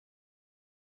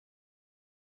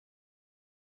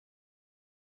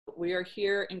We are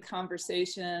here in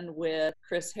conversation with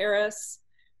Chris Harris,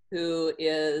 who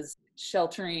is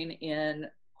sheltering in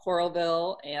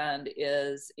Coralville and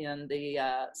is in the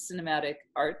cinematic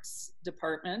arts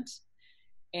department,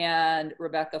 and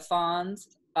Rebecca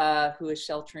Fons, who is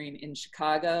sheltering in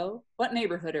Chicago. What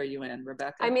neighborhood are you in,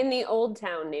 Rebecca? I'm in the Old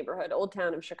Town neighborhood, Old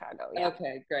Town of Chicago. Yeah.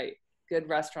 Okay, great. Good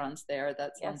restaurants there.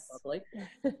 That sounds Yes. lovely.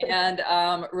 And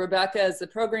Rebecca is the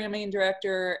programming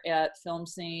director at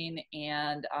FilmScene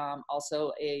and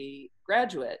also a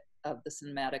graduate of the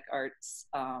cinematic arts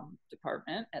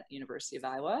department at the University of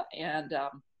Iowa. And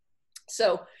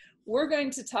so we're going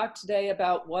to talk today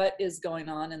about what is going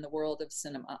on in the world of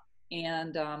cinema.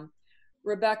 And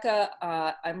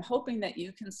Rebecca, I'm hoping that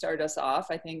you can start us off.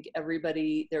 I think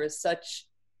there is such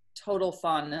total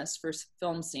fondness for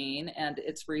FilmScene and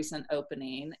its recent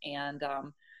opening. And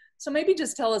so maybe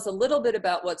just tell us a little bit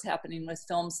about what's happening with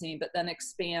FilmScene, but then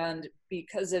expand,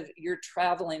 because of you're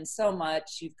traveling so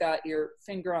much, you've got your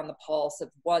finger on the pulse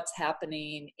of what's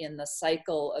happening in the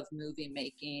cycle of movie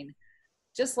making.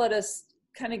 Just let us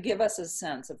kind of give us a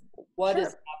sense of what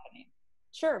is happening.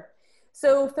 Sure.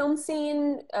 So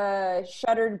FilmScene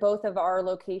shuttered both of our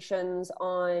locations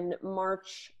on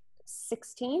March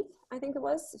 16th, I think it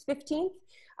was, 15th.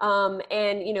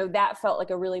 And, you know, that felt like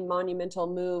a really monumental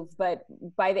move. But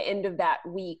by the end of that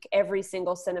week, every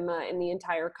single cinema in the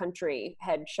entire country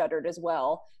had shuttered as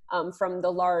well, from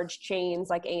the large chains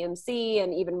like AMC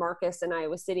and even Marcus in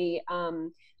Iowa City,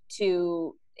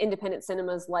 to independent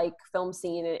cinemas like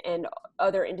FilmScene and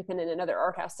other independent and other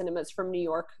art house cinemas from New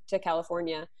York to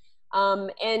California.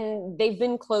 And they've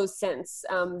been closed since.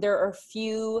 There are a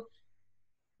few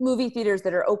movie theaters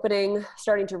that are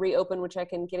starting to reopen, which I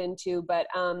can get into. But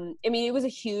I mean, it was a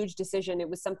huge decision. It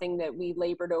was something that we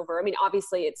labored over. I mean,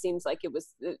 obviously, it seems like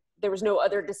there was no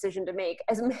other decision to make.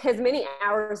 As many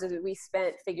hours as we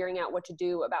spent figuring out what to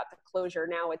do about the closure,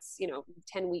 now it's,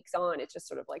 10 weeks on. It's just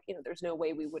sort of like, there's no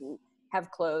way we wouldn't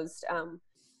have closed.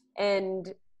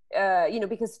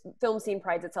 Because FilmScene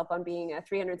prides itself on being a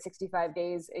 365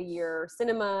 days a year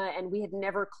cinema, and we had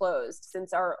never closed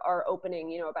since our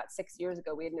opening, about 6 years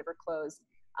ago. We had never closed.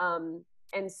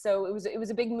 And so it was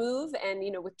a big move, and,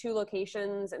 with 2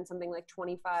 locations and something like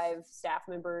 25 staff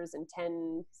members and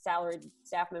 10 salaried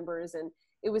staff members. And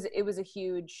it was a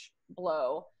huge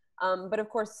blow. But of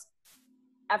course,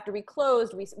 after we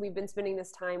closed, we've been spending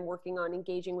this time working on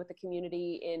engaging with the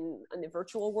community in the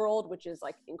virtual world, which is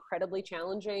like incredibly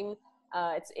challenging.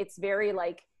 It's very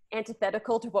like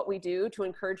antithetical to what we do, to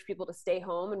encourage people to stay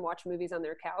home and watch movies on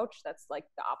their couch. That's like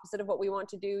the opposite of what we want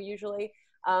to do usually.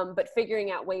 But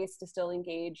figuring out ways to still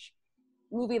engage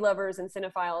movie lovers and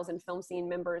cinephiles and FilmScene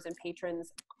members and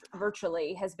patrons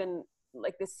virtually has been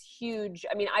like this huge,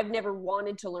 I mean, I've never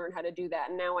wanted to learn how to do that,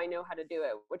 and now I know how to do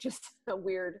it, which is a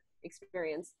weird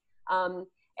experience. So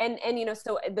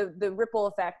the ripple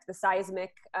effect, the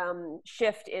seismic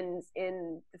shift in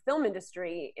the film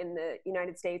industry in the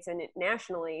United States and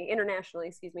internationally,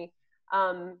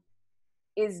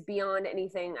 is beyond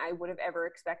anything I would have ever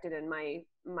expected in my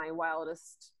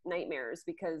wildest nightmares,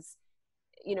 because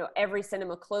every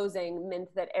cinema closing meant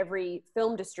that every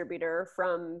film distributor,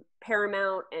 from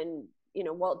Paramount and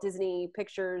Walt Disney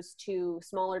Pictures to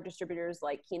smaller distributors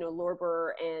like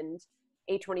Lorber and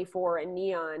A24 and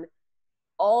Neon,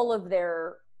 all of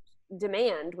their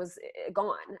demand was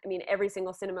gone. I mean, every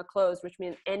single cinema closed, which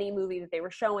meant any movie that they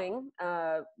were showing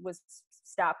was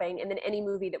stopping, and then any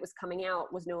movie that was coming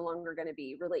out was no longer going to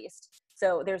be released.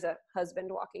 So there's a husband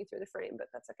walking through the frame, but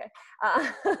that's okay.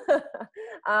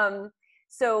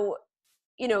 So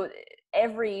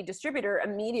every distributor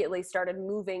immediately started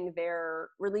moving their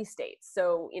release dates.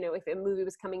 So, if a movie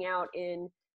was coming out in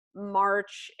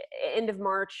March, end of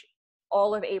March,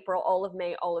 all of April, all of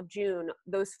May, all of June,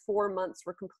 those 4 months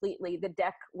were the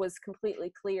deck was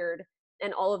completely cleared,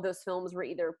 and all of those films were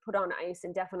either put on ice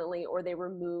indefinitely or they were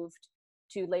moved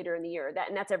to later in the year.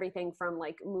 And that's everything from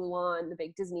like Mulan, the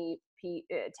big Disney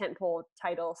tentpole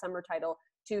title, summer title,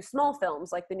 to small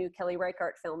films like the new Kelly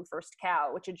Reichardt film First Cow,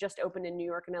 which had just opened in New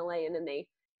York and LA, and then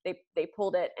they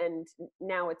pulled it, and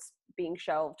now it's being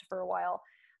shelved for a while,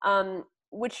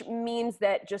 which means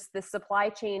that just the supply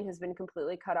chain has been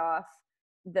completely cut off.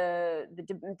 The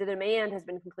demand has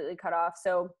been completely cut off.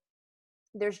 So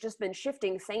there's just been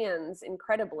shifting sands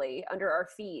incredibly under our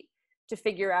feet to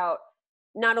figure out,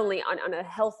 not only on a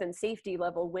health and safety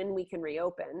level, when we can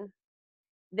reopen,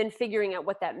 then figuring out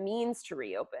what that means to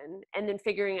reopen, and then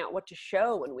figuring out what to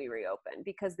show when we reopen,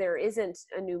 because there isn't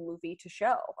a new movie to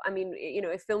show. I mean,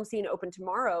 if FilmScene opened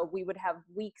tomorrow, we would have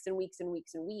weeks and weeks and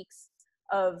weeks and weeks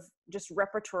of just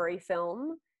repertory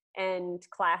film and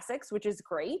classics, which is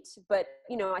great. But,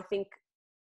 I think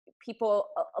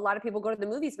a lot of people go to the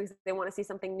movies because they want to see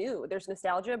something new. There's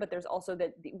nostalgia, but there's also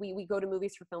that we go to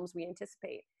movies for films we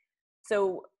anticipate.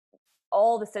 So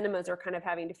all the cinemas are kind of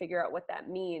having to figure out what that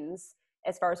means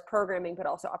as far as programming, but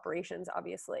also operations,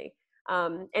 obviously.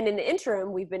 And in the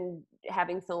interim, we've been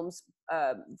having films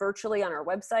virtually on our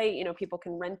website. You know, people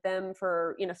can rent them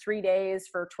for, 3 days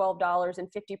for $12, and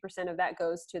 50% of that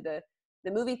goes to the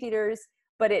movie theaters.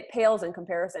 But it pales in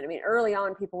comparison. I mean, early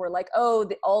on, people were like, "Oh,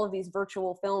 all of these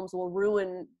virtual films will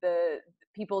ruin the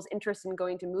people's interest in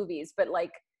going to movies." But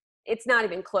like, it's not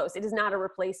even close. It is not a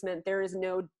replacement. There's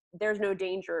no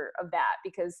danger of that,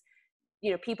 because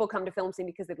people come to FilmScene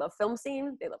because they love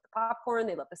FilmScene, they love the popcorn,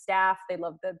 they love the staff, they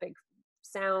love the big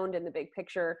sound and the big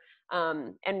picture,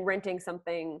 and renting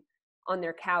something on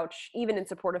their couch, even in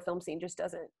support of FilmScene, just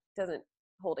doesn't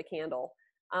hold a candle.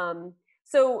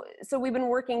 So we've been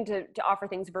working to offer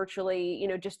things virtually,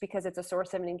 just because it's a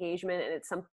source of an engagement, and it's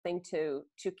something to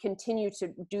continue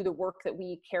to do the work that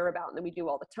we care about and that we do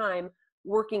all the time,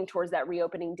 working towards that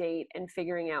reopening date and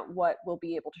figuring out what we'll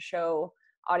be able to show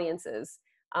audiences.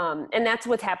 And that's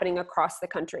what's happening across the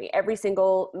country. Every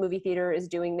single movie theater is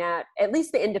doing that. At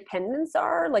least the independents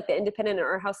are, like the independent and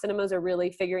art house cinemas are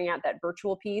really figuring out that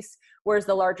virtual piece, whereas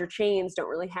the larger chains don't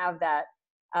really have that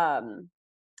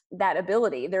that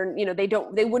ability.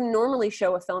 They wouldn't normally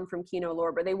show a film from Kino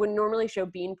Lorber. They wouldn't normally show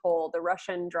Beanpole, the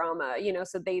Russian drama,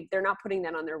 so they're not putting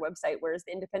that on their website, whereas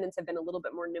the independents have been a little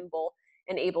bit more nimble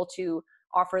and able to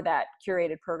offer that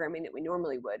curated programming that we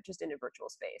normally would, just in a virtual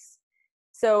space.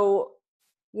 So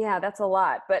yeah, that's a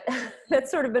lot, but that's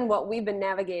sort of been what we've been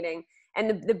navigating.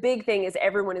 And the big thing is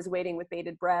everyone is waiting with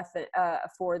bated breath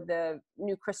for the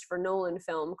new Christopher Nolan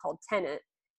film called Tenet,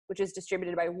 which is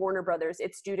distributed by Warner Brothers.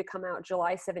 It's due to come out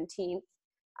July 17th.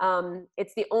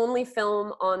 It's the only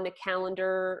film on the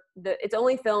calendar. It's the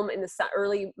only film in the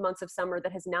early months of summer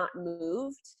that has not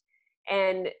moved.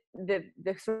 And the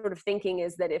sort of thinking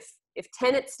is that if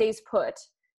Tenet stays put,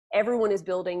 everyone is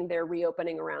building their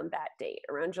reopening around that date,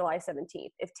 around July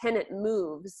 17th. If Tenet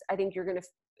moves, I think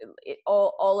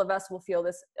all of us will feel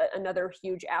this, another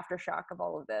huge aftershock of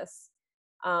all of this.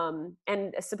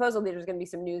 And supposedly there's going to be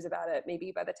some news about it.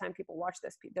 Maybe by the time people watch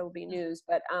this, there will be news.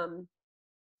 But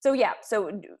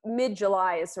so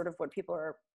mid-July is sort of what people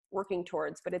are working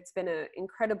towards. But it's been an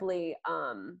incredibly,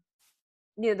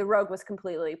 the rug was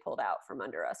completely pulled out from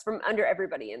under us, from under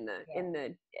everybody in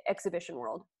the exhibition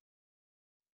world.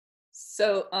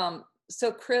 So,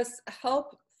 Chris,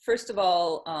 help first of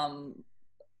all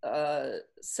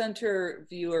center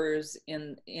viewers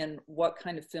in what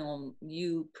kind of film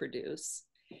you produce,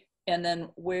 and then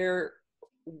where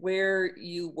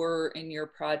you were in your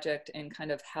project and kind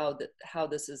of how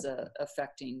this is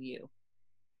affecting you.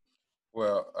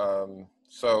 Well,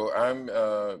 so I'm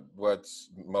what's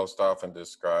most often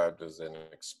described as an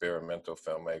experimental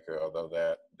filmmaker, although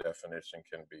that definition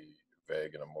can be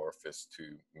vague and amorphous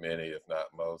to many, if not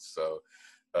most. So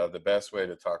the best way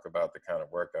to talk about the kind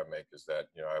of work I make is that,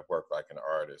 I work like an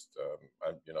artist.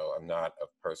 I'm not a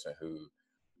person who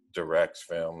directs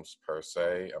films per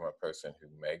se. I'm a person who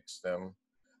makes them.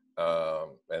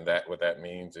 And what that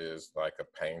means is, like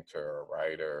a painter, a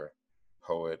writer,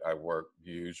 poet, I work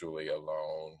usually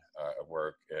alone. I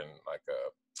work in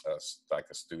like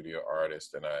a studio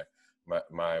artist, and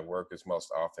my work is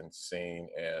most often seen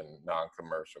in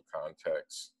non-commercial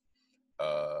contexts,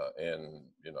 in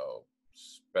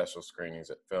special screenings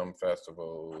at film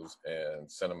festivals and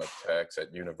cinematographs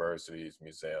at universities,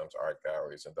 museums, art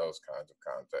galleries, and those kinds of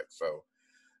contexts. So,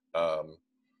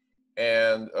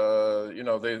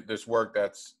 there's work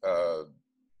that's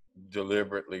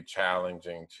deliberately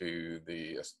challenging to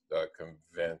the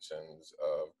conventions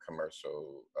of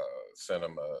commercial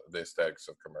cinema, the aesthetics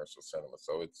of commercial cinema.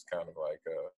 So it's kind of like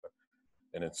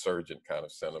an insurgent kind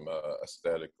of cinema,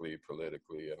 aesthetically,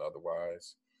 politically, and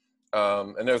otherwise.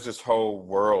 And there's this whole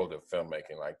world of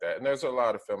filmmaking like that. And there's a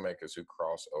lot of filmmakers who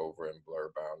cross over and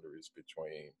blur boundaries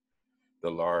between the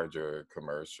larger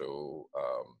commercial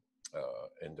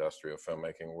industrial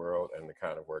filmmaking world and the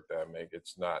kind of work that I make.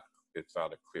 It's not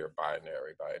a clear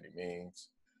binary by any means.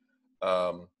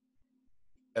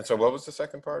 And so what was the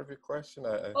second part of your question?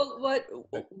 Well,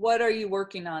 what are you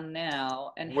working on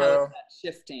now, and how is that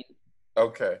shifting?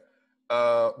 Okay.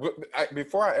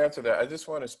 Before I answer that, I just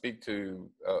want to speak to,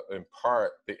 in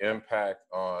part, the impact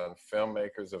on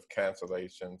filmmakers of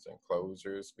cancellations and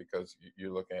closures, because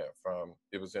you're looking at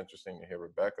it was interesting to hear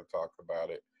Rebecca talk about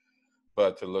it,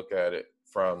 but to look at it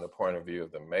from the point of view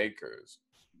of the makers.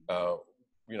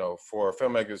 For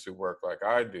filmmakers who work like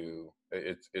I do,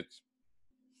 it's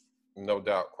no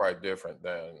doubt quite different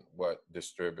than what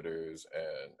distributors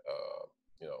and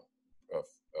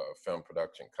film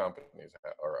production companies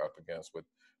are up against with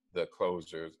the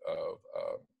closures of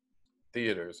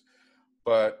theaters.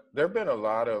 But there have been a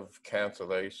lot of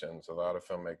cancellations, a lot of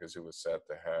filmmakers who were set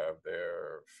to have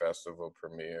their festival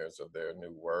premieres of their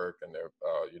new work. And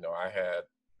I had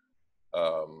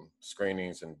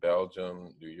screenings in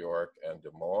Belgium, New York, and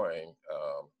Des Moines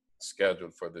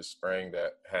scheduled for this spring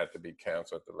that had to be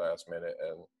canceled at the last minute.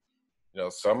 And,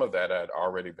 some of that had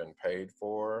already been paid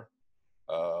for.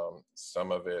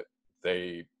 Some of it,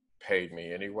 they paid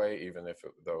me anyway, even if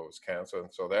though it was canceled.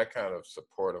 And so that kind of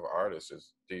support of artists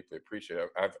is deeply appreciated.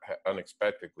 I've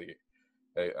unexpectedly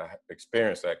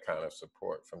experienced that kind of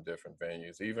support from different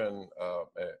venues. Even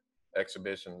an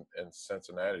exhibition in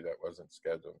Cincinnati that wasn't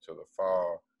scheduled until the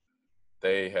fall,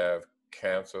 they have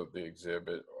canceled the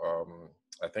exhibit.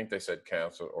 I think they said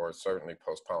canceled or certainly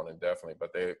postponed indefinitely,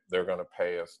 but they're going to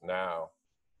pay us now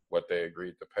what they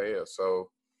agreed to pay us. So,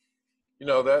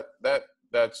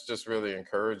 that's just really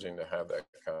encouraging to have that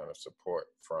kind of support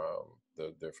from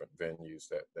the different venues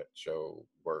that show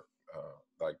work,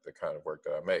 like the kind of work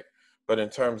that I make. But in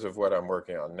terms of what I'm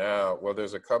working on now, well,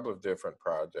 there's a couple of different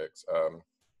projects.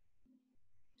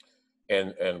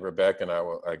 And Rebecca and I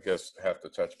will, I guess, have to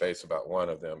touch base about one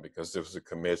of them because there was a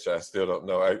commission. I still don't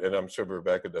know, and I'm sure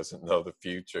Rebecca doesn't know the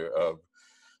future of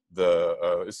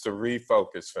it's the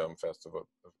Refocus Film Festival,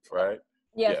 right?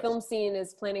 Yeah, Yes. FilmScene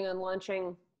is planning on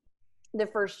launching the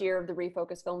first year of the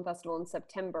Refocus Film Festival in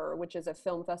September, which is a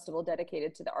film festival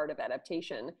dedicated to the art of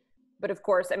adaptation. But of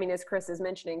course, I mean, as Chris is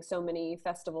mentioning, so many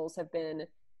festivals have been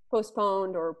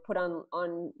postponed or put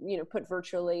put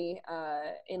virtually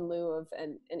in lieu of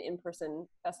an in-person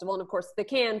festival. And of course, the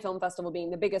Cannes Film Festival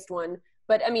being the biggest one.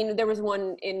 But I mean, there was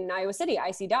one in Iowa City,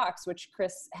 IC Docs, which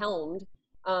Chris helmed,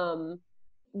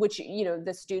 which,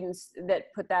 the students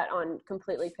that put that on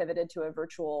completely pivoted to a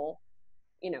virtual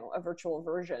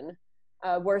version.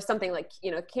 Where something like,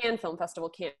 Cannes Film Festival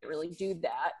can't really do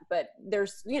that, but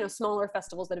there's, smaller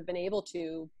festivals that have been able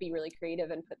to be really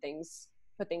creative and put things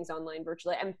online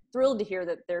virtually. I'm thrilled to hear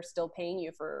that they're still paying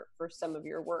you for some of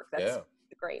your work. That's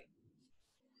great.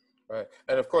 Right.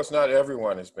 And of course, not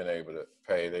everyone has been able to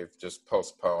pay. They've just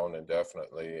postponed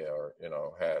indefinitely or,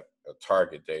 had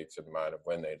target dates in mind of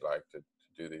when they'd like to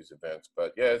do these events.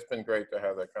 But yeah, it's been great to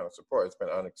have that kind of support. It's been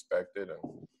unexpected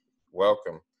and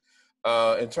welcome.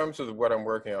 In terms of what I'm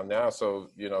working on now, so,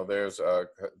 there's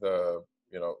the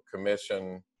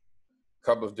commission, a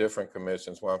couple of different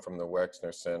commissions, one from the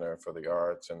Wexner Center for the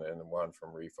Arts and then one from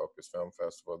Refocus Film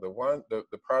Festival.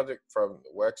 The project from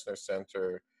the Wexner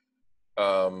Center,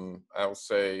 I would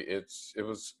say it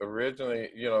was originally,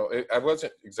 I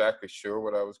wasn't exactly sure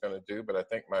what I was going to do, but I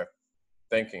think my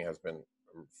thinking has been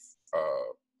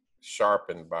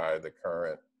sharpened by the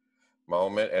current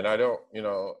moment. And I don't,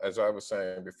 as I was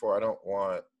saying before, I don't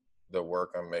want the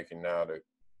work I'm making now to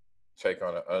take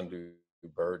on an undue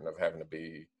burden of having to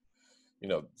be,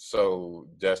 so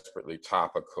desperately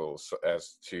topical so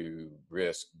as to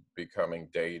risk becoming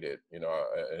dated,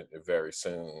 very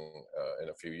soon in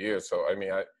a few years. So, I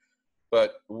mean,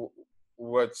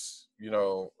 what's,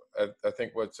 I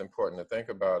think what's important to think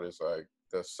about is like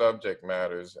the subject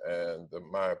matters and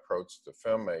my approach to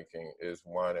filmmaking is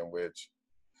one in which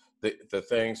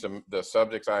the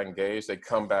subjects I engage, they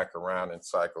come back around in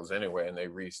cycles anyway, and they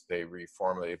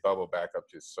reformulate, they bubble back up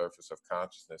to the surface of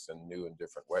consciousness in new and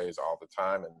different ways all the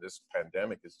time. And this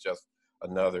pandemic is just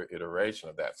another iteration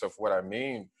of that. So what I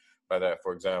mean by that,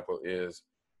 for example, is,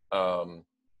 I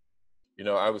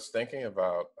was thinking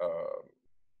about,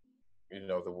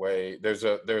 the way there's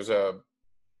a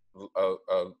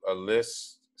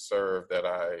list serve that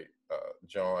I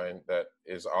joined that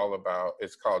is all about,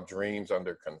 it's called Dreams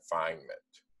Under Confinement.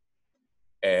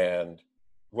 And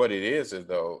what it is, and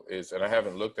I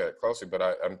haven't looked at it closely, but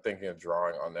I'm thinking of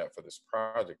drawing on that for this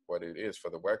project. What it is for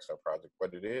the Wexner project,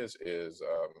 what it is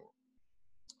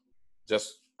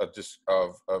just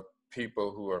of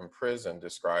people who are in prison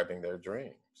describing their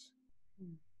dreams.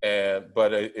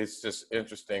 But it's just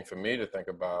interesting for me to think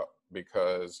about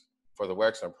because for the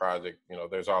Wexner project,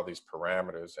 there's all these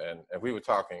parameters, and we were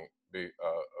talking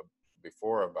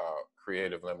before about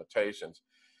creative limitations,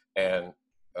 and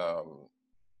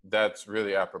that's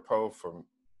really apropos for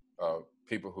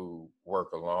people who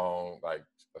work alone, like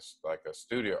a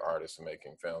studio artist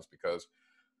making films, because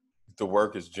the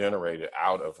work is generated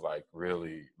out of like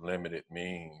really limited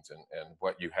means and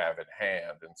what you have at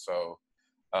hand, and so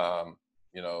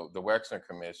the Wexner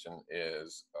Commission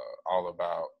is all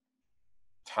about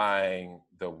tying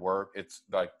the work. It's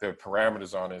like the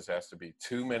parameters on it has to be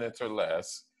 2 minutes or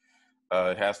less.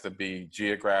 It has to be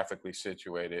geographically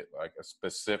situated, like a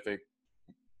specific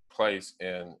place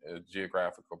in a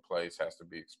geographical place has to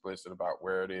be explicit about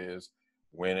where it is,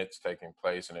 when it's taking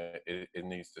place, and it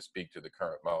needs to speak to the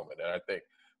current moment. And I think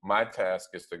my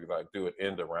task is to like do it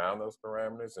end around those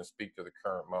parameters and speak to the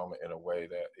current moment in a way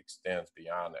that extends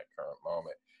beyond that current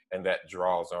moment and that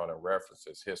draws on and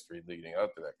references history leading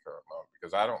up to that current moment.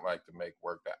 Because I don't like to make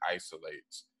work that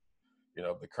isolates, you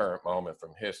know, the current moment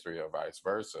from history or vice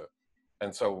versa.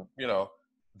 And so, you know,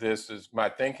 this is my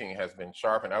thinking has been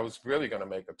sharpened. I was really going to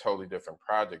make a totally different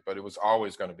project, but it was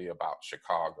always going to be about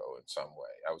Chicago in some way.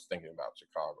 I was thinking about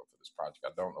Chicago for this project. I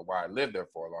don't know why I lived there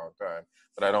for a long time,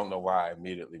 but I don't know why I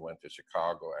immediately went to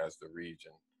Chicago as the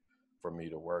region for me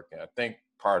to work in. I think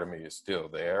part of me is still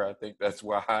there. I think that's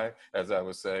why, as I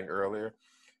was saying earlier.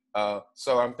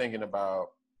 So I'm thinking about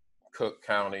Cook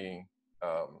County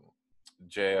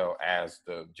Jail as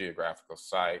the geographical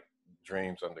site,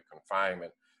 dreams under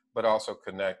confinement, but also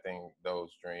connecting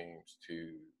those dreams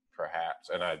to perhaps,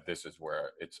 and this is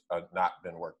where it's not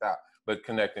been worked out, but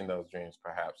connecting those dreams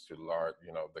perhaps to large,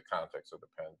 you know, the context of the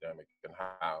pandemic and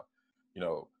how, you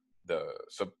know,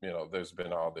 there's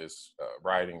been all this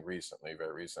writing recently,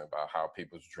 very recently, about how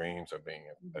people's dreams are being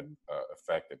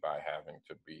affected by having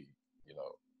to be, you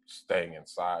know, staying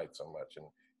inside so much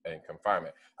and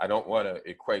confinement. I don't want to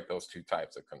equate those two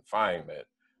types of confinement,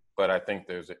 but I think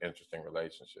there's an interesting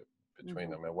relationship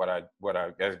between them. And what I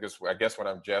guess what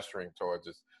I'm gesturing towards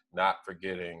is not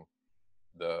forgetting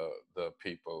the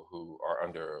people who are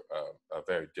under a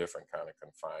very different kind of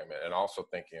confinement, and also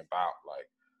thinking about like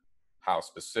how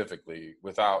specifically,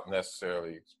 without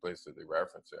necessarily explicitly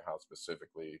referencing how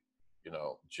specifically, you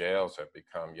know, jails have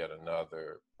become yet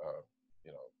another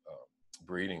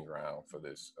breeding ground for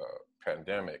this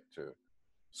pandemic to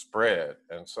spread.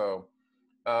 And so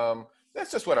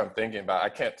that's just what I'm thinking about. I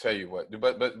can't tell you what,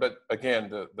 but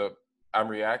again, I'm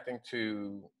reacting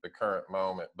to the current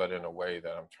moment, but in a way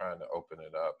that I'm trying to open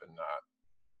it up and not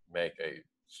make a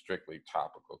strictly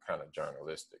topical kind of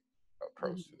journalistic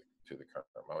approach to the current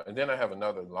moment. And then I have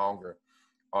another longer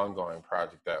ongoing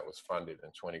project that was funded in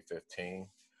 2015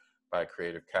 by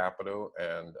Creative Capital.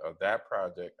 And that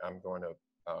project, I'm going to,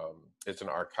 it's an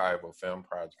archival film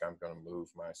project. I'm going to move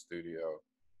my studio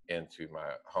into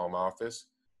my home office,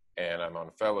 and I'm on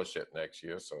a fellowship next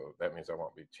year. So that means I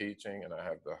won't be teaching, and I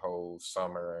have the whole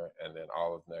summer and then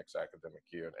all of next academic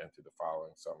year and into the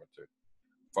following summer to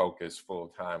focus full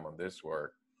time on this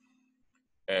work.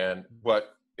 And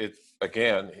but it's,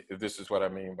 again, this is what I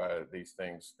mean by these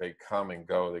things. They come and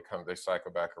go, they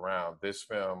cycle back around. This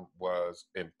film was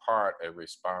in part a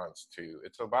response to,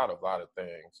 it's about a lot of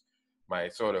things. My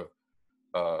sort of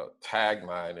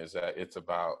tagline is that it's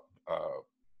about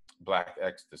Black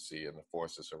ecstasy and the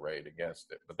forces arrayed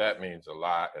against it. But that means a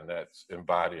lot, and that's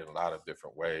embodied in a lot of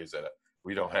different ways that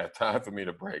we don't have time for me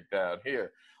to break down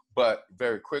here. But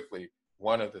very quickly,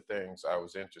 one of the things I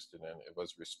was interested in, it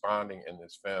was responding in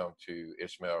this film to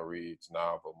Ishmael Reed's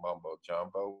novel Mumbo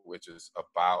Jumbo, which is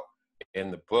about, in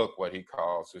the book, what he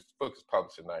calls, his book is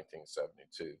published in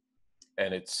 1972,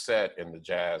 and it's set in the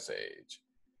Jazz Age.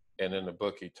 And in the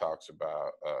book, he talks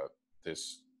about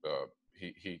this,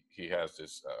 he has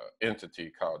this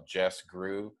entity called Just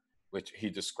Grew, which he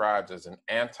describes as an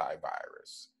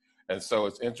antivirus. And so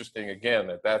it's interesting, again,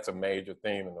 that that's a major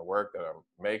theme in the work that I'm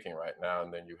making right now.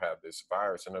 And then you have this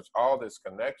virus, and there's all this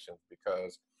connection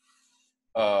because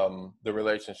the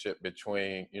relationship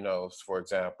between, you know, for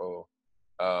example,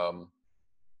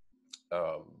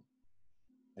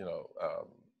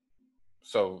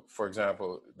 so for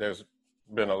example, there's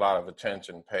been a lot of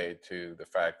attention paid to the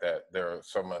fact that there are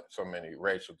so many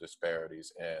racial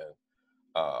disparities in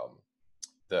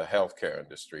the healthcare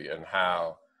industry, and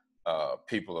how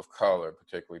people of color,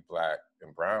 particularly Black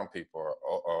and brown people,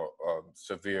 are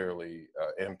severely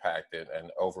impacted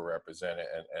and overrepresented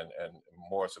and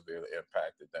more severely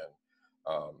impacted than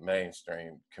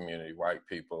mainstream community white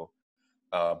people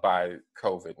by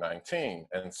COVID-19.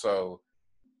 And so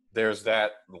there's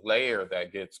that layer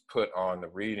that gets put on the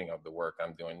reading of the work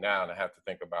I'm doing now, and I have to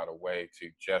think about a way to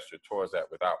gesture towards that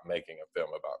without making a film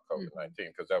about COVID-19,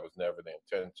 because that was never the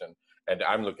intention. And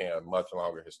I'm looking at a much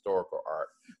longer historical arc.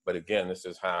 But again, this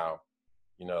is how,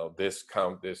 you know, this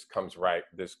comes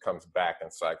back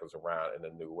and cycles around in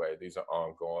a new way. These are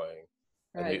ongoing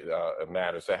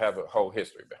matters that have a whole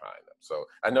history behind them. So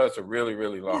I know it's a really,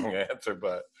 really long answer,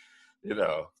 but you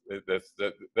know,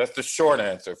 that's the short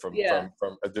answer from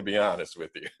to be honest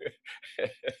with you.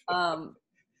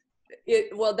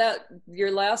 Well, that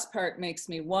your last part makes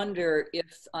me wonder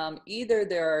if either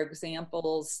there are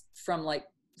examples from like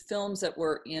films that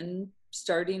were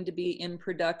starting to be in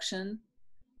production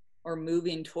or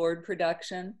moving toward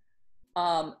production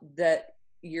that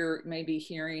you're maybe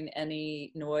hearing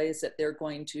any noise that they're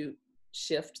going to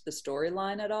shift the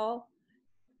storyline at all,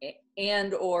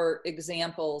 and or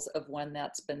examples of when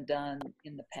that's been done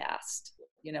in the past,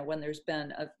 you know, when there's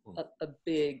been a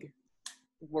big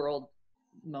world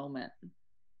moment.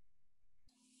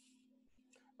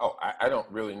 Oh, I don't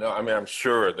really know. I mean, I'm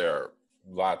sure there are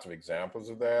lots of examples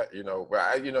of that, you know,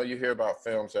 where you hear about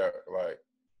films that like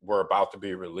were about to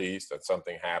be released and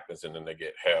something happens and then they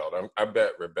get held. I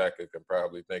bet Rebecca could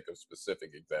probably think of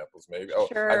specific examples maybe. Oh,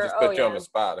 Sure. I just put you on the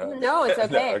spot, huh? No, it's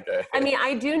okay. No, okay. I mean,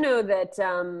 I do know that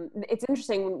it's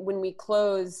interesting when we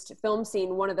closed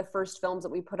FilmScene, one of the first films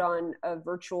that we put on a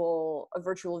virtual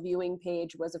viewing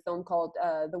page was a film called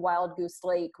The Wild Goose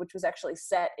Lake, which was actually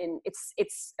set in,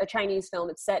 it's a Chinese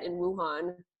film. It's set in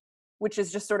Wuhan, which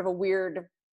is just sort of a weird,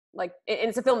 like, and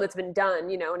it's a film that's been done,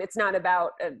 you know, and it's not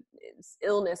about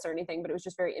illness or anything, but it was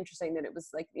just very interesting that it was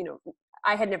like, you know,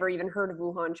 I had never even heard of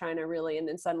Wuhan, China really. And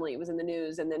then suddenly it was in the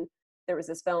news, and then there was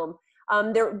this film.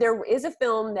 There is a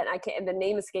film that the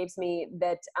name escapes me,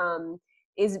 that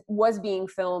was being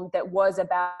filmed, that was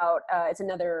about, it's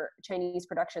another Chinese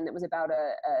production that was about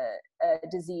a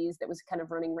disease that was kind of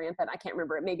running rampant. I can't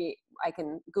remember it. Maybe I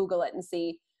can Google it and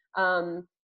see.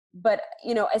 But,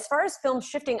 you know, as far as films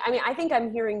shifting, I mean, I think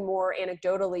I'm hearing more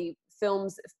anecdotally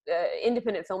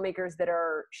independent filmmakers that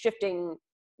are shifting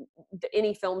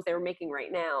any films they're making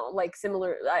right now. Like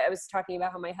similar, I was talking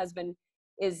about how my husband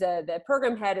is the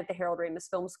program head at the Harold Ramis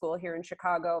Film School here in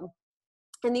Chicago.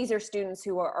 And these are students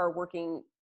who are working,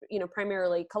 you know,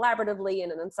 primarily collaboratively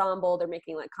in an ensemble. They're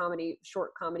making like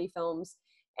short comedy films.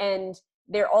 And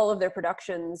all of their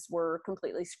productions were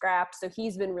completely scrapped. So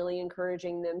he's been really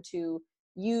encouraging them to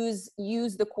use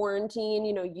the quarantine,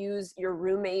 you know, use your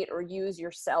roommate or use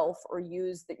yourself or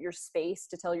use your space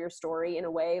to tell your story in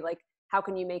a way. Like, how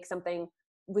can you make something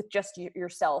with just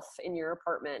yourself in your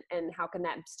apartment, and how can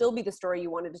that still be the story you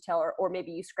wanted to tell, or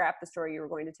maybe you scrap the story you were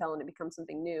going to tell and it becomes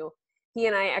something new. He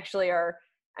and I actually are,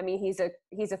 I mean, he's a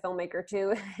filmmaker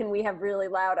too, and we have really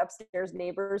loud upstairs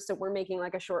neighbors, so we're making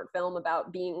like a short film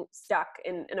about being stuck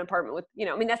in an apartment with, you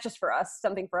know, I mean, that's just for us,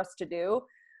 something for us to do.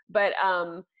 But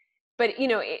you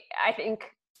know, I think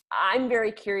I'm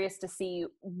very curious to see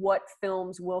what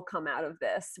films will come out of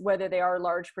this, whether they are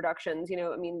large productions. You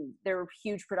know, I mean, there are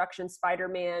huge productions,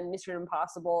 Spider-Man, Mission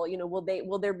Impossible, you know,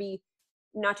 will there be,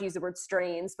 not to use the word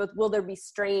strains, but will there be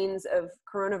strains of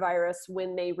coronavirus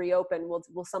when they reopen?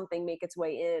 Will something make its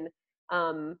way in?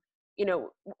 You know,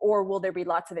 or will there be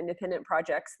lots of independent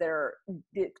projects that are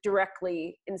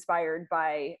directly inspired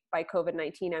by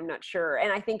COVID-19? I'm not sure.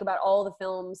 And I think about all the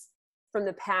films from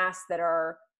the past that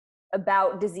are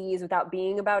about disease without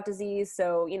being about disease.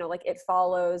 So, you know, like It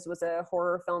Follows was a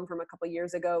horror film from a couple of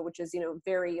years ago, which is, you know,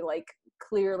 very like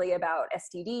clearly about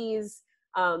STDs.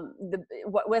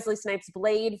 What Wesley Snipes'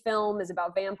 Blade film is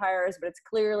about vampires, but it's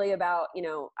clearly about, you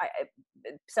know,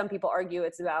 some people argue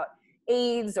it's about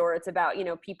AIDS, or it's about, you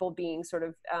know, people being sort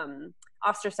of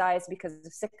ostracized because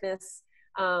of sickness.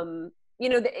 You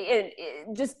know,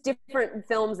 just different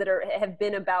films that have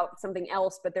been about something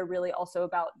else, but they're really also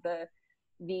about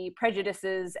the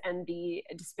prejudices and the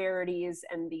disparities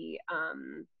and the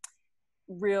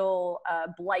real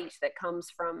blight that comes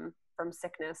from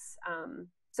sickness.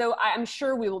 So I'm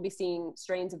sure we will be seeing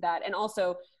strains of that. And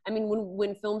also, I mean,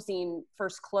 when FilmScene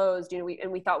first closed, you know,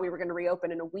 we thought we were going to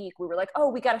reopen in a week. We were like, oh,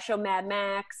 we got to show Mad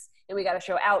Max, and we got to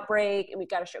show Outbreak, and we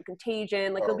got to show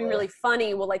Contagion. Like, it'll be really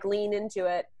funny. We'll like lean into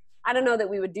it. I don't know that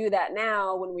we would do that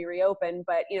now when we reopen,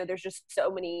 but, you know, there's just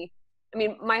so many. I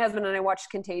mean, my husband and I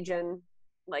watched Contagion,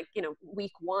 like, you know,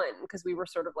 week 1, because we were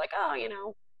sort of like, oh, you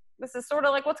know, this is sort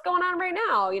of like what's going on right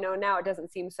now. You know, now it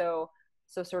doesn't seem so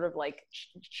sort of like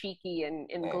cheeky and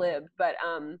glib. But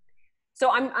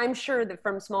so I'm sure that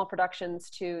from small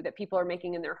productions that people are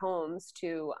making in their homes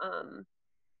to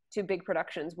big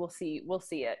productions, we'll see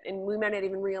it, and we might not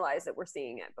even realize that we're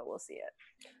seeing it, but we'll see it.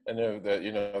 And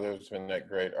there's been that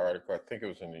great article, I think it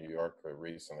was in New Yorker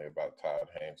recently, about Todd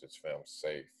Haynes' film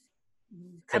Safe,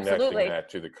 connecting that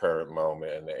to the current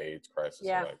moment and the AIDS crisis.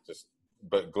 Yeah.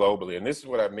 But globally, and this is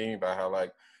what I mean by how,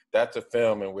 like, that's a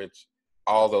film in which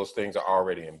all those things are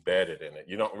already embedded in it.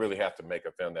 You don't really have to make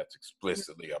a film that's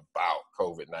explicitly about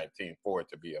COVID-19 for it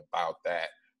to be about that,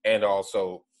 and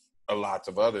also lots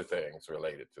of other things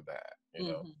related to that,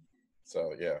 you know.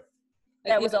 So yeah,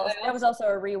 that was also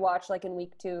a rewatch, like in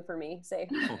week 2 for me. Safe.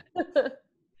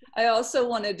 I also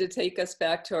wanted to take us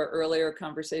back to our earlier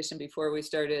conversation before we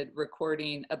started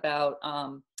recording about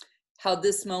how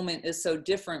this moment is so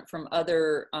different from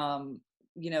other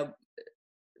you know,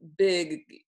 big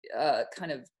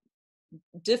kind of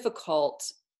difficult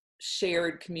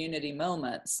shared community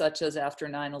moments, such as after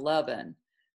 9/11.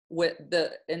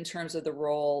 in terms of the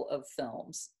role of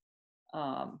films. Do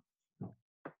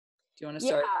you want to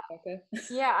start? Okay.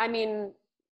 Yeah, I mean,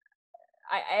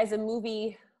 as a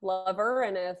movie lover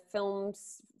and a film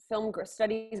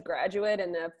studies graduate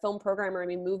and a film programmer, I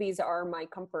mean, movies are my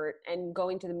comfort, and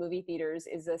going to the movie theaters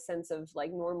is a sense of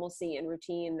like normalcy and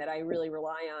routine that I really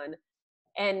rely on.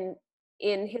 And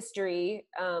in history,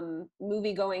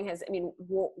 movie going has, I mean,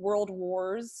 world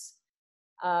wars,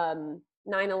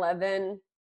 9/11,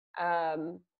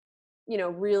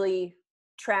 really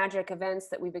tragic events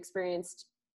that we've experienced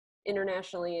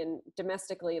internationally and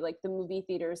domestically, like the movie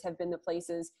theaters have been the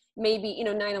places. Maybe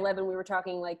 9/11, we were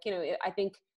talking like, I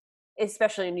think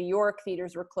especially in New York,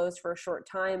 theaters were closed for a short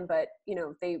time, but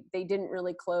they didn't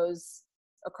really close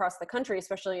across the country,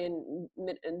 especially in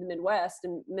the Midwest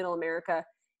and Middle America.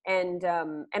 And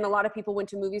a lot of people went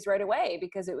to movies right away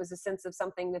because it was a sense of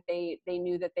something that they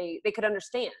knew that they could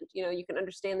understand. You can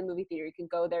understand the movie theater, you can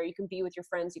go there, you can be with your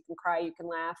friends, you can cry, you can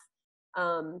laugh.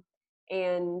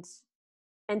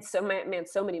 And so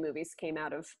so many movies came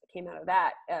out of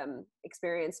that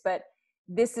experience. But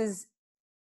this is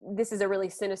a really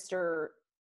sinister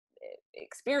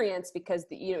experience because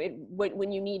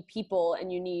when you need people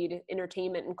and you need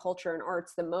entertainment and culture and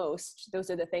arts the most, those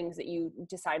are the things that you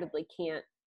decidedly can't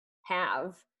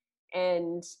have.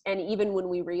 And even when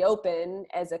we reopen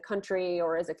as a country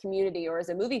or as a community or as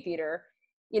a movie theater,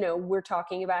 we're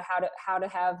talking about how to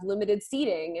have limited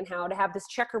seating and how to have this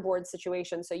checkerboard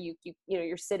situation. So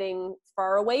you're sitting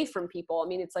far away from people. I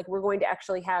mean, it's like we're going to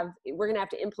have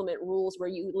to implement rules where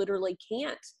you literally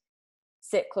can't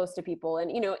sit close to people. And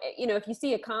if you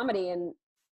see a comedy and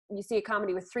you see a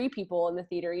comedy with 3 people in the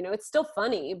theater, it's still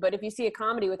funny. But if you see a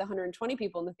comedy with 120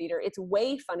 people in the theater, it's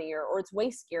way funnier, or it's way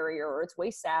scarier, or it's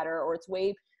way sadder, or it's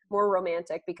way more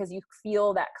romantic, because you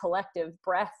feel that collective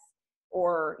breath,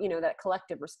 or that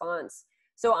collective response.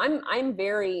 So I'm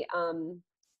very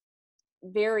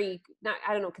very not,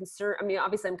 I don't know, concerned. I mean,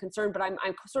 obviously I'm concerned, but I'm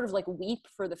sort of like weep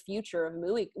for the future of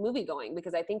movie going,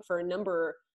 because I think for a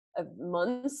number of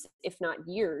months, if not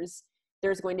years,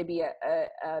 there's going to be a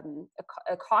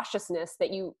cautiousness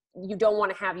that you don't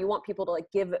want to have. You want people to like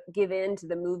give in to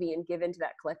the movie and give into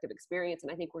that collective experience.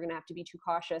 And I think we're going to have to be too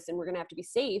cautious, and we're going to have to be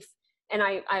safe. And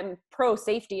I'm pro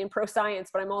safety and pro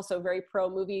science, but I'm also very pro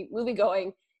movie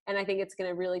going. And I think it's going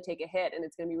to really take a hit, and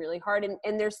it's going to be really hard.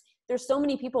 And there's so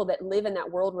many people that live in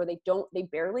that world where they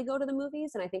barely go to the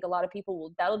movies. And I think a lot of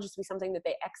people that'll just be something that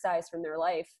they excise from their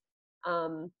life.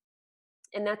 And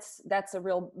that's a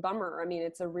real bummer. I mean,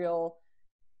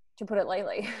 to put it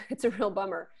lightly, it's a real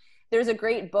bummer. There's a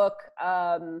great book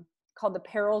called The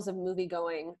Perils of Movie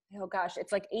Going. Oh gosh,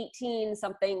 it's like 18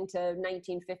 something to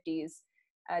 1950s.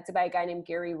 It's about a guy named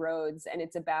Gary Rhodes, and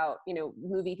it's about,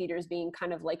 movie theaters being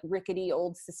kind of like rickety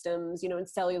old systems, and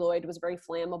celluloid was very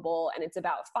flammable, and it's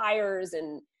about fires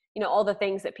and, all the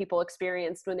things that people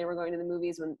experienced when they were going to the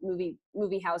movies when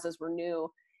movie houses were new.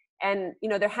 And,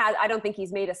 I don't think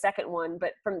he's made a second one,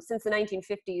 but since the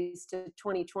 1950s to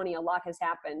 2020, a lot has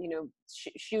happened,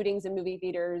 shootings in movie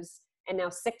theaters, and now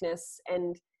sickness.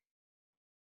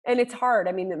 And it's hard.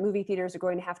 I mean, the movie theaters are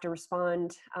going to have to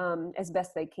respond as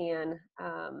best they can.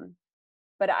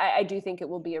 But I do think it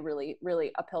will be a really,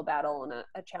 really uphill battle and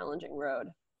a challenging road.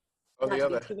 Not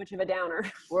to be too much of a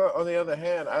downer. Well, on the other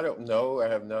hand, I don't know. I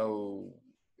have no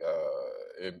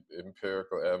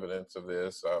empirical evidence of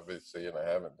this, obviously, and I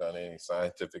haven't done any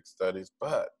scientific studies.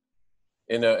 But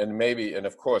and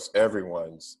of course,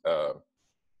 everyone's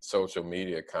social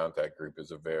media contact group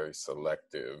is a very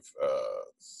selective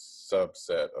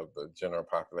subset of the general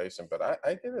population. But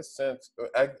I get a sense,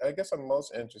 I guess I'm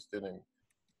most interested in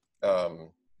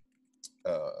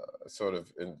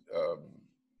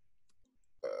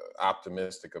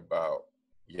optimistic about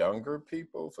younger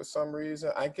people for some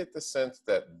reason. I get the sense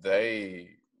that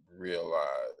they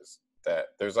realize that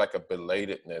there's like a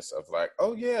belatedness of like,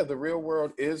 oh yeah, the real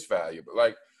world is valuable.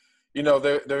 Like,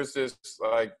 there's this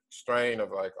like strain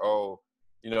of like, oh,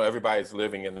 everybody's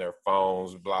living in their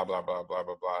phones, blah, blah, blah, blah,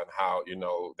 blah, blah. And how,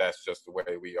 that's just the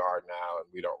way we are now. And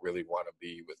we don't really want to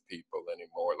be with people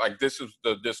anymore. Like this is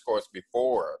the discourse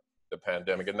before the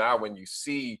pandemic. And now when you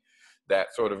see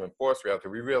that sort of enforced reality,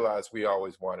 we realize we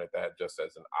always wanted that just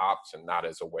as an option, not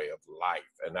as a way of life.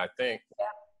 And I think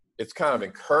it's kind of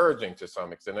encouraging to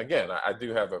some extent. Again, I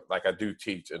do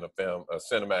teach in a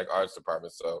cinematic arts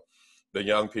department. So the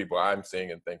young people I'm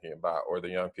seeing and thinking about, or the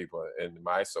young people in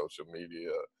my social media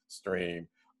stream,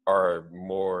 are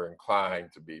more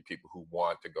inclined to be people who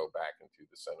want to go back into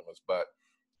the cinemas. But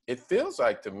it feels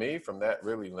like to me, from that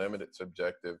really limited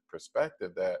subjective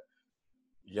perspective, that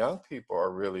young people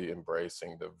are really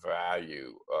embracing the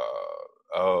value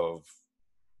of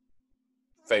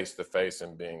face to face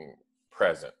and being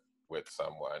present with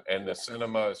someone, and the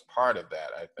cinema is part of that,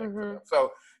 I think. For them.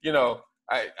 So, you know,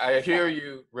 I hear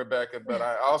you, Rebecca, but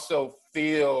I also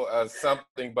feel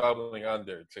something bubbling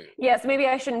under too. Yes, maybe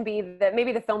I shouldn't be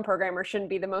maybe the film programmer shouldn't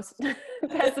be the most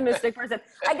pessimistic person.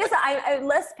 I guess I'm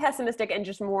less pessimistic and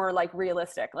just more like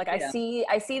realistic. Like I see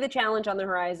the challenge on the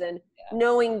horizon,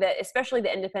 knowing that especially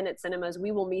the independent cinemas,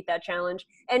 we will meet that challenge.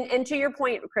 And to your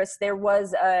point, Chris, there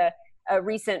was a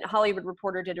recent Hollywood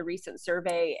Reporter did a recent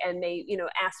survey, and they, you know,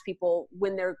 asked people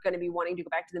when they're going to be wanting to go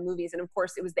back to the movies. And of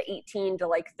course it was the 18 to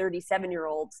like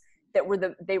 37-year-olds that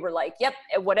were they were like, yep,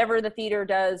 whatever the theater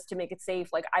does to make it safe,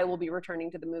 like I will be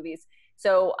returning to the movies.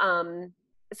 So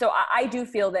I do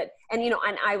feel that, and, you know,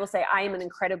 and I will say I am an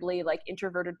incredibly like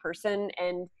introverted person,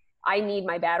 and I need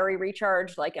my battery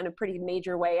recharged like in a pretty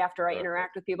major way after I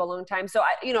interact with people a long time. So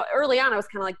I, you know, early on I was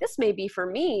kind of like, this may be for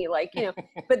me, like, you know,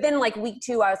 but then like week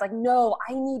 2, I was like, no,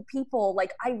 I need people.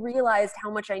 Like I realized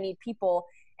how much I need people.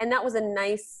 And that was a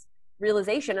nice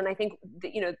realization. And I think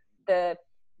that, you know,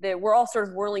 we're all sort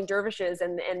of whirling dervishes,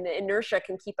 and the inertia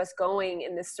can keep us going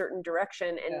in this certain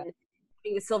direction. And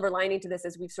the silver lining to this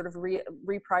is we've sort of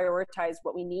reprioritized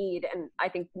what we need. And I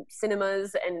think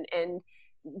cinemas and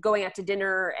going out to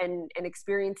dinner and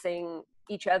experiencing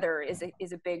each other is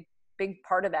a big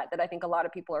part of that I think a lot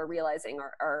of people are realizing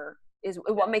is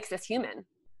what makes us human.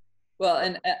 Well,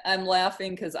 and I'm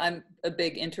laughing because I'm a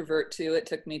big introvert too. It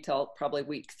took me till probably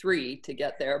week 3 to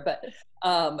get there, but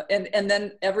and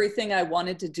then everything I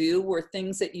wanted to do were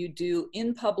things that you do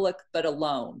in public but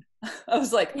alone. I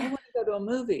was like, I want to go to a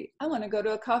movie. I want to go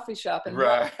to a coffee shop and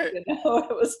right. Walk, you know,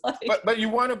 it was like. But you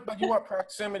want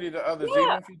proximity to others, even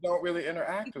if you don't really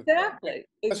interact with them. Exactly.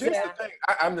 Here's the thing.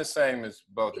 I'm the same as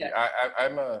both of you.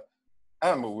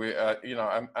 I'm a weird. You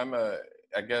know,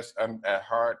 I guess I'm at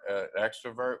heart an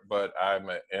extrovert, but I'm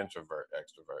an introvert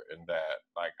extrovert in that,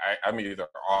 like, I'm either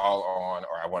all on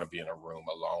or I want to be in a room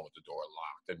alone with the door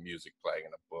locked and music playing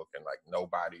and a book and like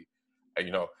nobody,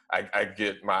 you know, I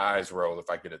get my eyes roll if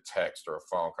I get a text or a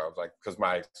phone call. It's like, because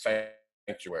my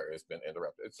sanctuary has been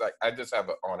interrupted. It's like, I just have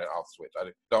an on and off switch. I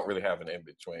don't really have an in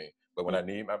between, but when I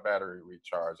need my battery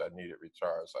recharged, I need it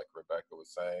recharged, like Rebecca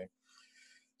was saying.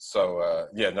 So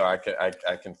no,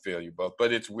 I can feel you both,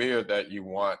 but it's weird that you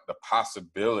want the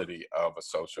possibility of a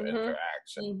social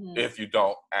interaction if you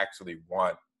don't actually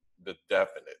want the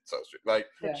definite social, like,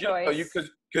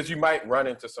 because you might run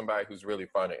into somebody who's really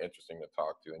fun and interesting to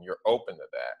talk to, and you're open to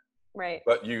that. Right.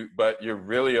 But you're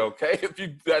really okay if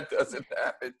that doesn't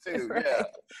happen too. Right.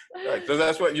 Yeah. Right. So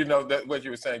that's what, you know, that what you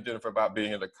were saying, Jennifer, about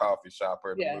being in a coffee shop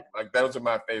or like those are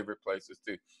my favorite places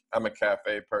too. I'm a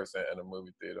cafe person and a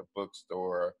movie theater,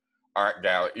 bookstore, art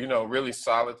gallery, you know, really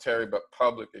solitary but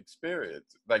public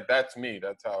experience. Like that's me.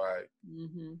 That's how I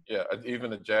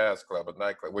even a jazz club, a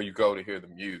nightclub where you go to hear the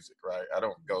music, right? I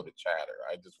don't go to chatter.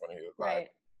 I just want to hear the vibe. Right.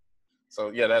 So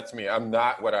yeah, that's me. I'm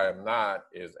not, what I am not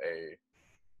is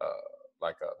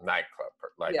like a nightclub,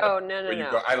 like go.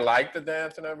 I like to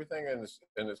dance and everything in this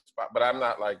spot, but I'm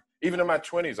not like, even in my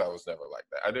 20s, I was never like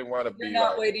that. I didn't want to be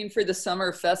not like waiting for the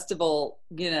summer festival,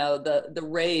 you know, the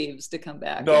raves to come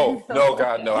back. No,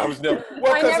 God, no. I was never.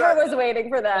 Well, I never was waiting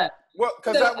for that. Well,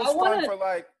 because that was fun for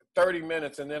like 30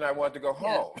 minutes, and then I wanted to go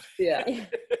home. Yeah.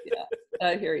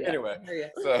 I hear you. Anyway,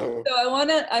 so I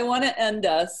want to end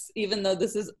us, even though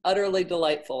this is utterly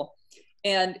delightful.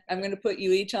 And I'm going to put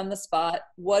you each on the spot.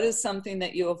 What is something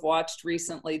that you have watched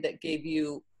recently that gave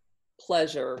you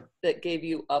pleasure, that gave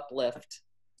you uplift?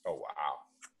 Oh,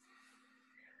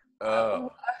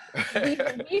 wow.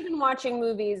 We've been watching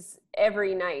movies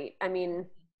every night. I mean,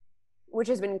 which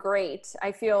has been great.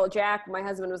 I feel Jack, my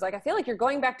husband, was like, I feel like you're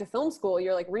going back to film school.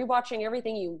 You're like rewatching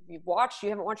everything you've watched, you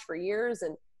haven't watched for years.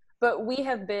 But we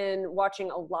have been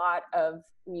watching a lot of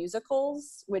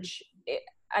musicals, which,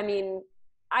 I mean,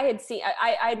 I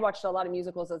had watched a lot of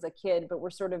musicals as a kid, but we're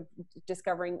sort of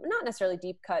discovering, not necessarily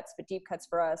deep cuts, but deep cuts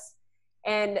for us.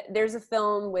 And there's a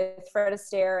film with Fred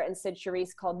Astaire and Sid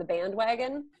Charisse called The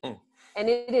Bandwagon. And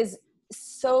it is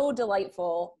so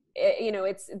delightful. You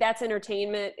know, That's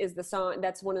Entertainment is the song.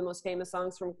 That's one of the most famous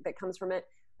songs that comes from it.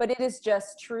 But it is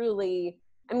just truly,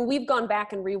 I mean, we've gone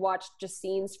back and rewatched just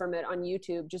scenes from it on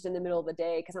YouTube just in the middle of the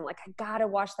day. Cause I'm like, I gotta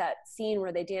watch that scene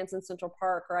where they dance in Central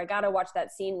Park, or I gotta watch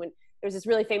that scene when there's this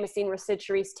really famous scene where Sid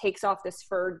Charisse takes off this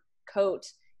fur coat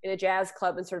in a jazz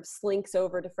club and sort of slinks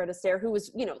over to Fred Astaire, who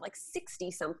was, you know, like 60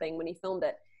 something when he filmed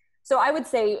it. So I would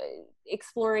say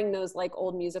exploring those like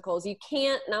old musicals, you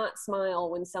can't not smile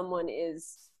when someone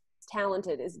is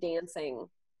talented, is dancing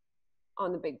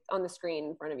on the screen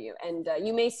in front of you. And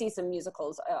you may see some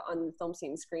musicals on the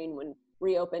FilmScene screen when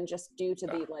reopened, just due to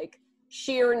the like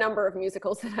sheer number of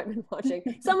musicals that I've been watching.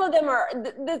 Some of them are,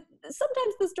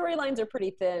 sometimes the storylines are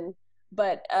pretty thin,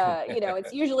 but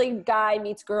it's usually guy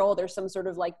meets girl, there's some sort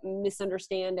of like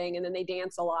misunderstanding, and then they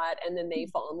dance a lot, and then they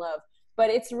fall in love. But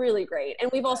it's really great. And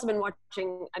we've also been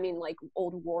watching, like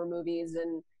old war movies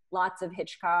and lots of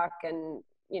Hitchcock and,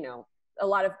 a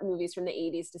lot of movies from the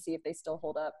 80s to see if they still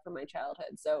hold up from my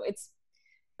childhood. So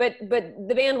but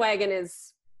the bandwagon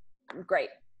is great.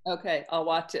 Okay, I'll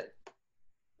watch it.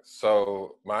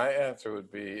 So my answer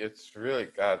would be, it's really,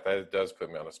 God, that does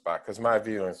put me on the spot, because my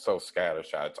viewing is so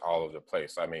scattershot. It's all over the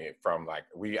place. I mean, from like,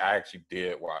 I actually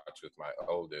did watch with my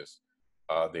oldest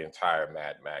the entire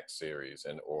Mad Max series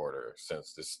in order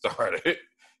since this started.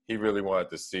 He really wanted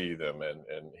to see them, and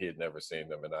he had never seen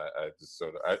them. And I just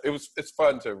sort of, it's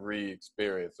fun to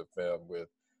re-experience a film with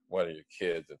one of your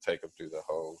kids and take them through the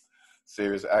whole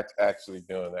series. Actually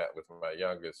doing that with my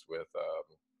youngest with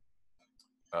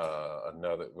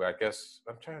another, I guess,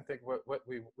 I'm trying to think what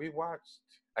we watched.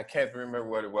 I can't remember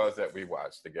what it was that we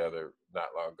watched together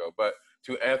not long ago. But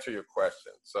to answer your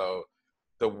question, so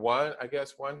one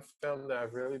film that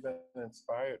I've really been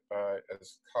inspired by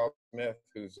is Colin Smith,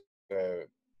 who's a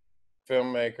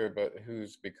filmmaker, but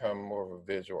who's become more of a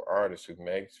visual artist who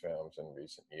makes films in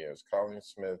recent years. Colin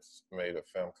Smith's made a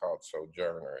film called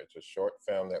Sojourner. It's a short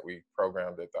film that we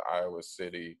programmed at the Iowa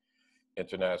City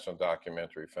International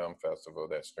Documentary Film Festival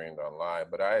that streamed online,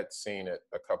 but I had seen it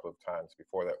a couple of times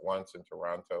before that, once in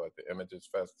Toronto at the Images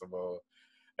Festival,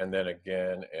 and then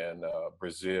again in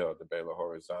Brazil, the Belo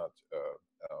Horizonte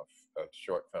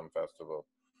Short Film Festival.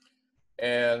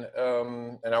 And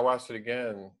I watched it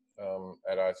again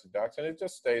at IC Docs, and it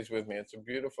just stays with me. It's a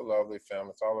beautiful, lovely film.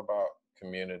 It's all about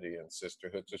community and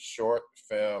sisterhood. It's a short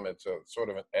film. It's a sort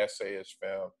of an essayish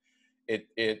film.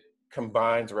 It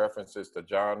combines references to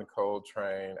John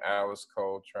Coltrane, Alice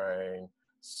Coltrane,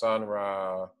 Sun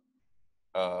Ra,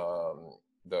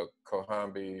 the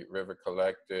Cohambie River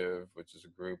Collective, which is a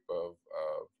group of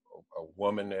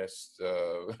womanists,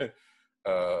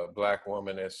 Black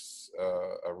womanists,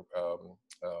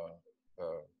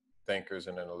 thinkers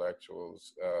and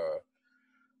intellectuals.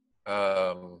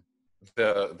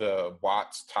 The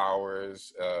Watts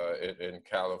Towers in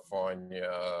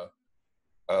California.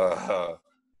 I'm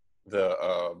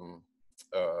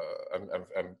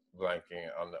blanking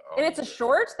on the. And it's a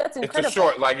short. That's incredible. It's a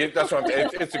short, that's what I'm saying.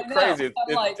 It's crazy.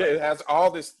 It has all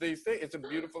these things. It's a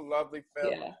beautiful, lovely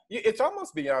film. Yeah. It's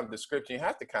almost beyond description. You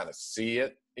have to kind of see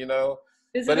it,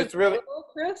 Is but it it's really,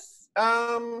 Chris?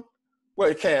 Well,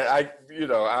 it can.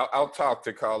 I'll talk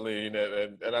to Colleen,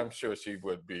 and I'm sure she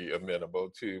would be amenable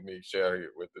to me sharing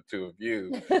it with the two of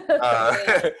you.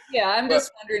 Yeah, I'm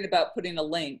just wondering about putting a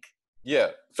link.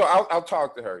 Yeah, so I'll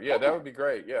talk to her. Yeah, okay. That would be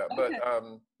great. Yeah, okay. But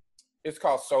it's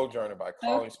called Sojourner by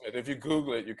Colin Smith. If you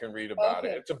Google it, you can read about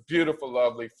it. It's a beautiful,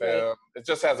 lovely film. Right. It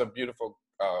just has a beautiful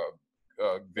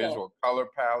visual color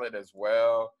palette as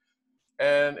well,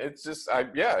 and it's just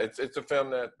it's a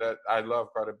film that I love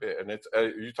quite a bit. And it's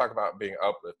you talk about being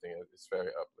uplifting. It's very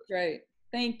uplifting. Great,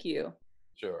 thank you.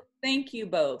 Sure. Thank you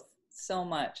both so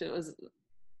much.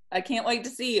 I can't wait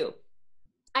to see you.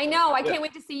 I know. I can't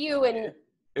wait to see you and.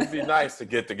 It'd be nice to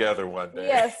get together one day.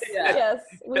 Yes, yes,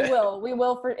 we will. We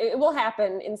will. It will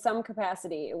happen in some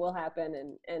capacity. It will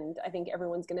happen, and I think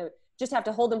everyone's gonna just have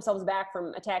to hold themselves back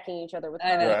from attacking each other with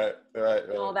right.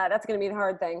 And all that. That's gonna be the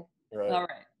hard thing. Right. All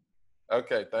right.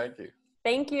 Okay. Thank you.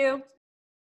 Thank you.